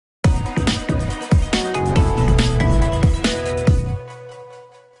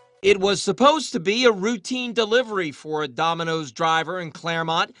It was supposed to be a routine delivery for a Domino's driver in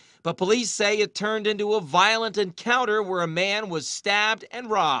Claremont, but police say it turned into a violent encounter where a man was stabbed and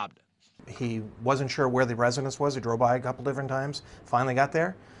robbed. He wasn't sure where the residence was. He drove by a couple different times, finally got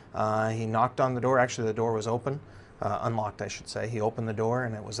there. He knocked on the door. Actually, the door was open, unlocked, I should say. He opened the door,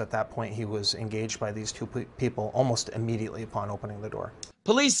 and it was at that point he was engaged by these two people almost immediately upon opening the door.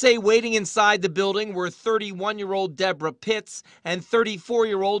 Police say waiting inside the building were 31-year-old Deborah Pitts and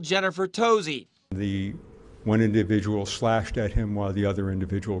 34-year-old Jennifer Tozy. The one individual slashed at him while the other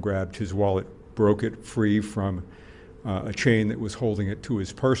individual grabbed his wallet, broke it free from a chain that was holding it to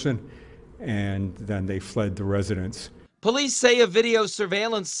his person, and then they fled the residence. Police say a video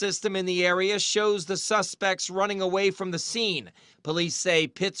surveillance system in the area shows the suspects running away from the scene. Police say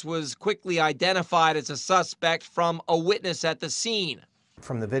Pitts was quickly identified as a suspect from a witness at the scene.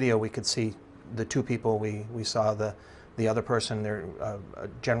 From the video, we could see the two people. We saw the other person, their a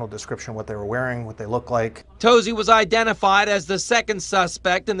general description of what they were wearing, what they look like. Tozy was identified as the second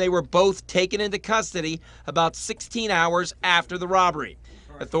suspect, and they were both taken into custody about 16 hours after the robbery.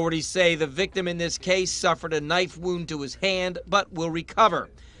 Authorities say the victim in this case suffered a knife wound to his hand but will recover.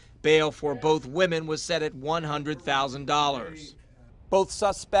 Bail for both women was set at $100,000. Both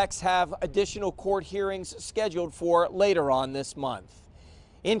suspects have additional court hearings scheduled for later on this month.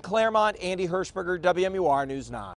 In Claremont, Andy Hirschberger, WMUR News 9.